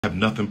Have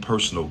nothing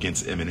personal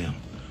against Eminem.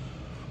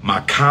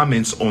 My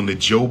comments on the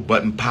Joe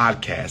Budden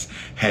podcast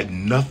had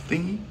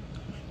nothing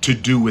to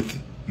do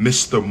with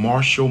Mr.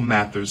 Marshall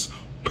Mathers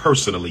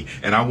personally.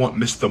 And I want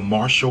Mr.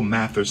 Marshall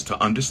Mathers to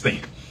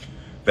understand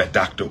that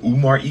Dr.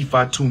 Urmar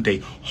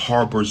Tunde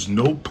harbors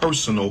no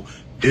personal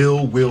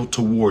ill will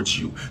towards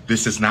you.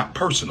 This is not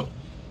personal.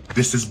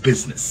 This is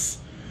business.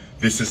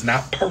 This is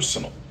not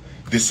personal.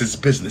 This is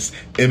business.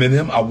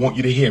 Eminem, I want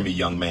you to hear me,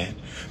 young man.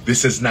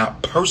 This is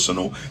not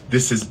personal.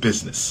 This is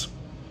business.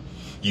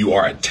 You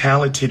are a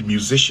talented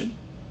musician,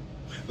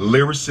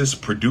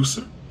 lyricist,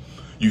 producer.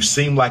 You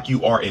seem like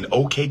you are an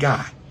okay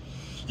guy.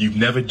 You've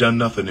never done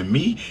nothing to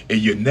me, and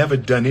you've never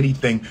done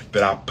anything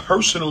that I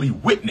personally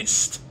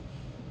witnessed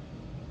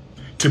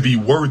to be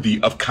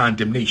worthy of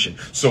condemnation.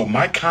 So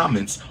my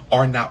comments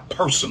are not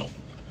personal.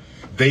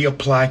 They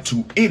apply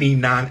to any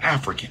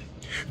non-African.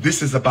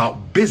 This is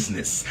about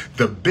business,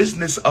 the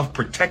business of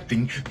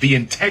protecting the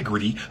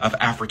integrity of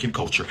African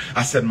culture.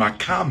 I said my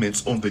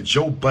comments on the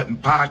Joe Budden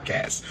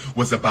podcast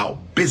was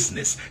about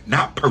business,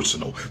 not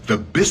personal. The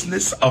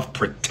business of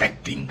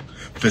protecting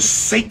the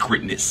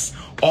sacredness,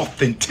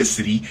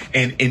 authenticity,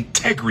 and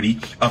integrity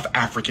of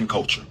African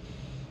culture.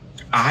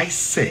 I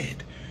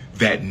said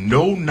that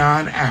no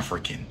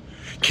non-African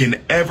can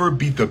ever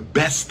be the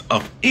best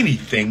of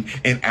anything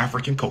in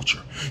African culture.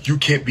 You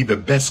can't be the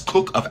best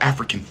cook of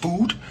African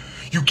food.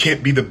 You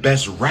can't be the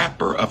best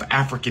rapper of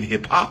African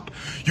hip hop.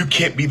 You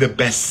can't be the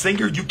best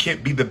singer. You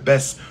can't be the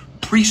best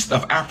priest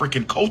of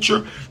African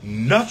culture.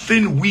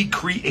 Nothing we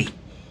create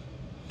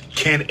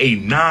can a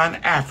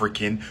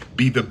non-African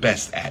be the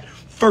best at.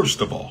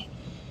 First of all,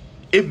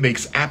 it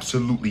makes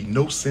absolutely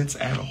no sense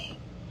at all.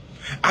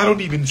 I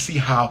don't even see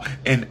how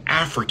an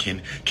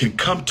African can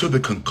come to the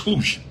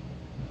conclusion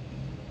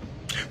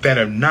that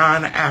a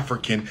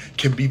non-African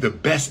can be the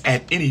best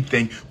at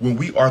anything when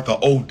we are the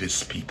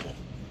oldest people.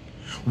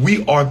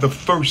 We are the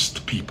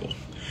first people,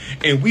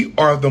 and we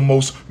are the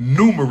most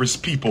numerous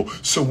people.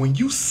 So when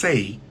you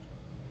say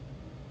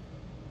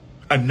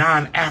a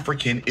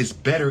non-African is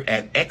better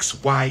at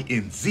X, Y,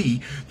 and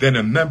Z than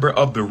a member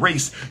of the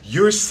race,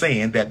 you're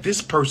saying that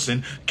this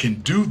person can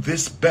do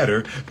this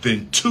better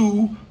than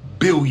 2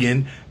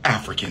 billion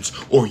Africans.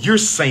 Or you're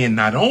saying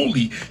not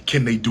only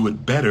can they do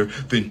it better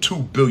than 2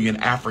 billion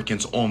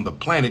Africans on the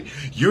planet,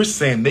 you're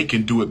saying they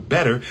can do it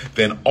better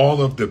than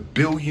all of the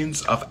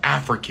billions of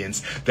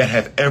Africans that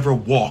have ever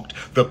walked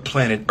the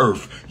planet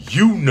Earth.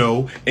 You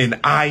know, and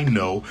I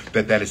know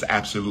that that is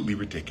absolutely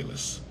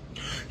ridiculous.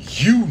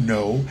 You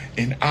know,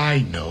 and I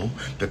know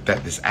that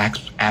that is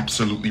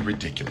absolutely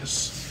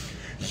ridiculous.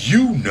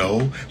 You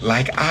know,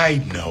 like I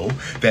know,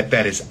 that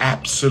that is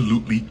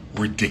absolutely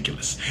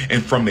ridiculous.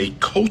 And from a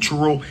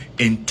cultural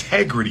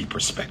integrity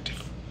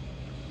perspective,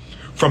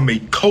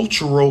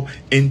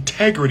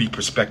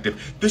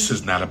 this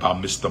is not about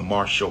Mr.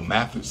 Marshall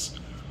Mathers.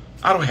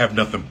 I don't have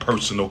nothing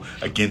personal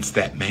against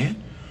that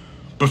man.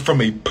 But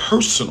from a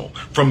cultural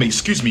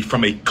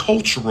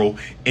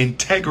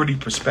integrity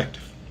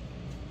perspective,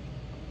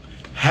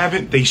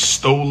 haven't they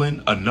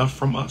stolen enough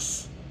from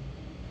us?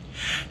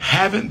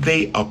 Haven't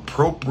they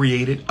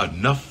appropriated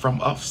enough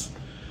from us?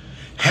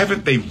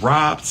 Haven't they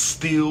robbed,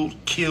 stealed,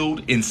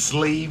 killed,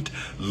 enslaved,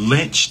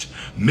 lynched,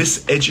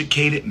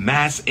 miseducated,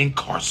 mass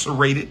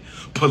incarcerated,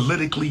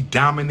 politically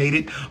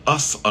dominated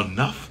us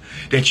enough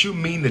that you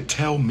mean to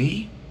tell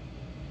me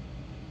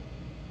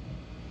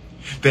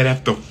that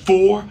after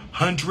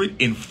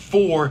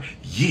 404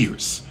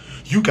 years,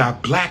 you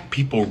got black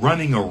people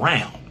running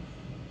around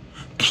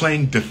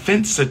playing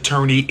defense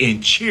attorney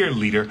and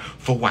cheerleader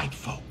for white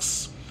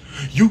folks?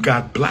 You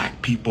got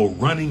black people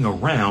running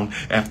around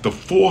after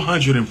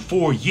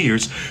 404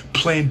 years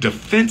playing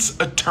defense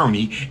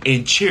attorney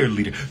and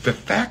cheerleader. The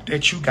fact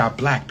that you got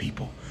black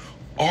people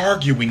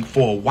arguing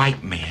for a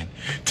white man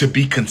to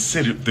be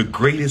considered the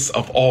greatest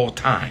of all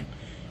time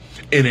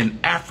in an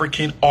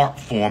African art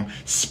form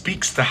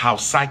speaks to how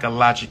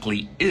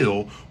psychologically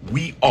ill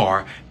we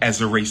are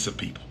as a race of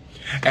people.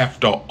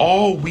 After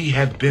all we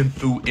have been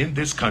through in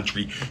this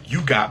country,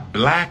 you got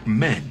black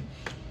men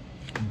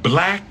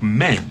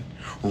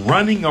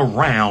running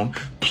around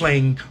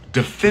playing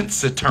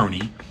defense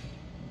attorney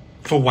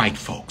for white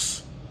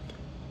folks,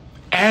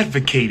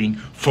 advocating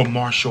for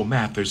Marshall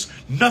Mathers.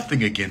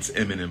 Nothing against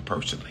Eminem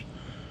personally,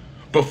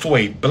 but for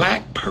a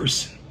black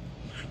person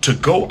to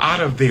go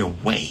out of their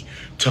way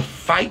to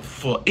fight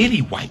for any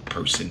white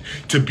person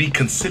to be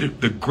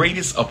considered the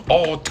greatest of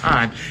all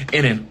time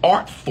in an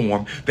art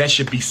form that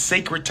should be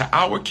sacred to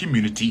our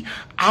community,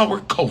 our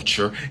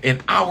culture,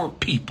 and our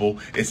people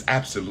is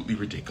absolutely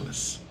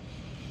ridiculous.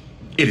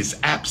 It is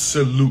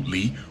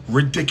absolutely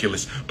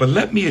ridiculous. But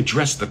let me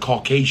address the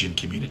Caucasian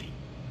community,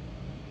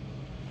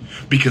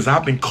 because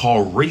I've been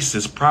called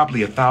racist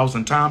probably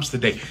 1,000 times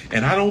today,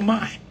 and I don't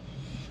mind.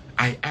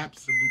 I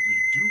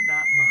absolutely do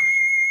not mind,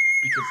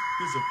 because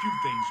there's a few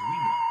things we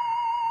know.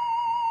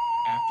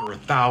 After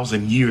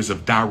 1,000 years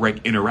of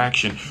direct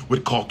interaction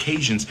with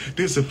Caucasians,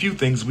 there's a few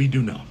things we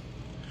do know.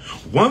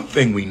 One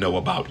thing we know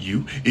about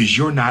you is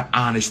you're not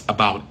honest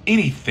about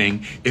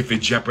anything if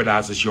it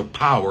jeopardizes your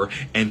power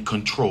and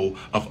control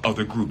of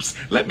other groups.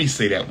 Let me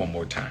say that one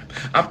more time.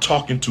 I'm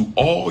talking to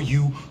all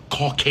you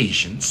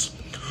Caucasians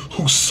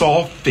who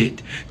saw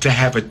fit to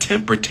have a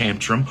temper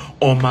tantrum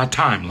on my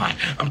timeline.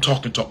 I'm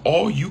talking to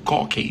all you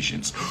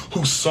Caucasians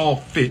who saw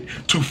fit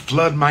to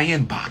flood my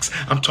inbox.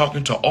 I'm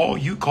talking to all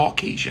you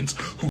Caucasians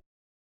who